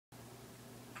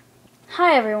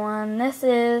Hi everyone, this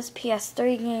is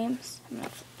PS3 games. I'm gonna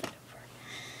flip that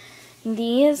over.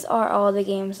 These are all the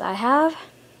games I have.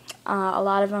 A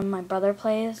lot of them my brother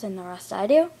plays and the rest I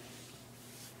do.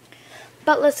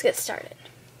 But let's get started.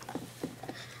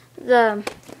 The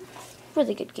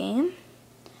really good game.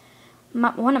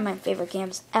 One of my favorite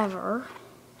games ever.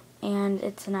 And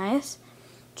it's nice.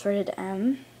 It's rated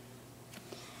M.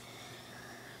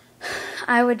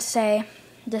 I would say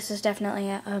this is definitely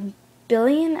a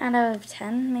billion out of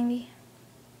 10, maybe,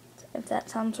 if that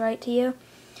sounds right to you.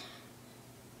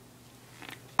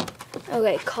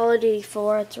 Okay, Call of Duty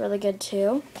 4, it's really good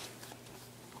too.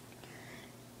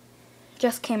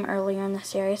 Just came earlier in the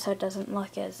series, so it doesn't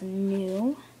look as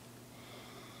new.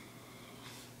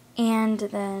 And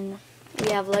then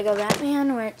we have Lego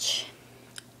Batman, which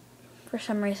for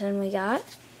some reason we got.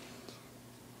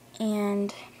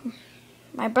 And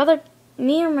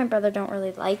me and my brother don't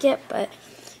really like it, but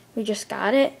we just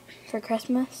got it for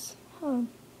Christmas a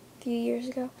few years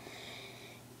ago.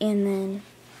 And then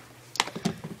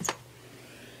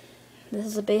this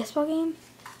is a baseball game,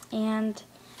 and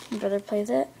my brother plays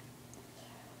it.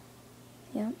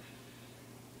 Yep.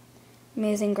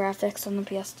 Amazing graphics on the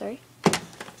PS3.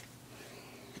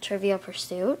 Trivial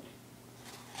Pursuit.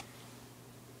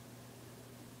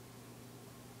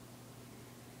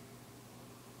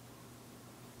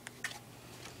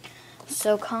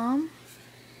 SOCOM.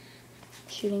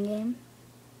 Shooting game.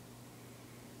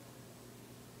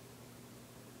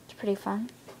 It's pretty fun.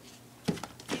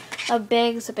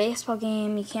 Big's a baseball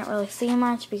game. You can't really see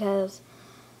much because,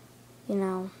 you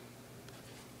know,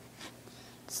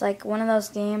 it's like one of those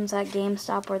games at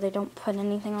GameStop where they don't put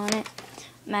anything on it.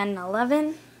 Madden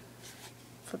 11.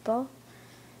 Football.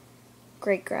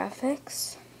 Great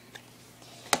graphics.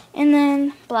 And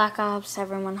then Black Ops.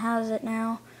 Everyone has it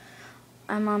now.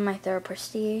 I'm on my 3rd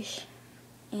Prestige.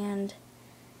 And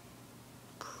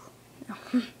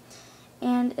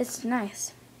it's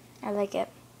nice. I like it.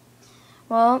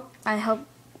 Well, I hope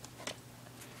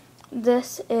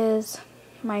this is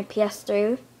my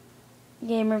PS3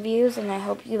 game reviews, and I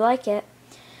hope you like it.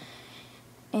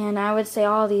 And I would say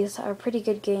all these are pretty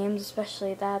good games,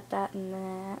 especially that, and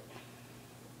that.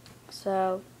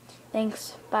 So,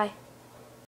 thanks. Bye.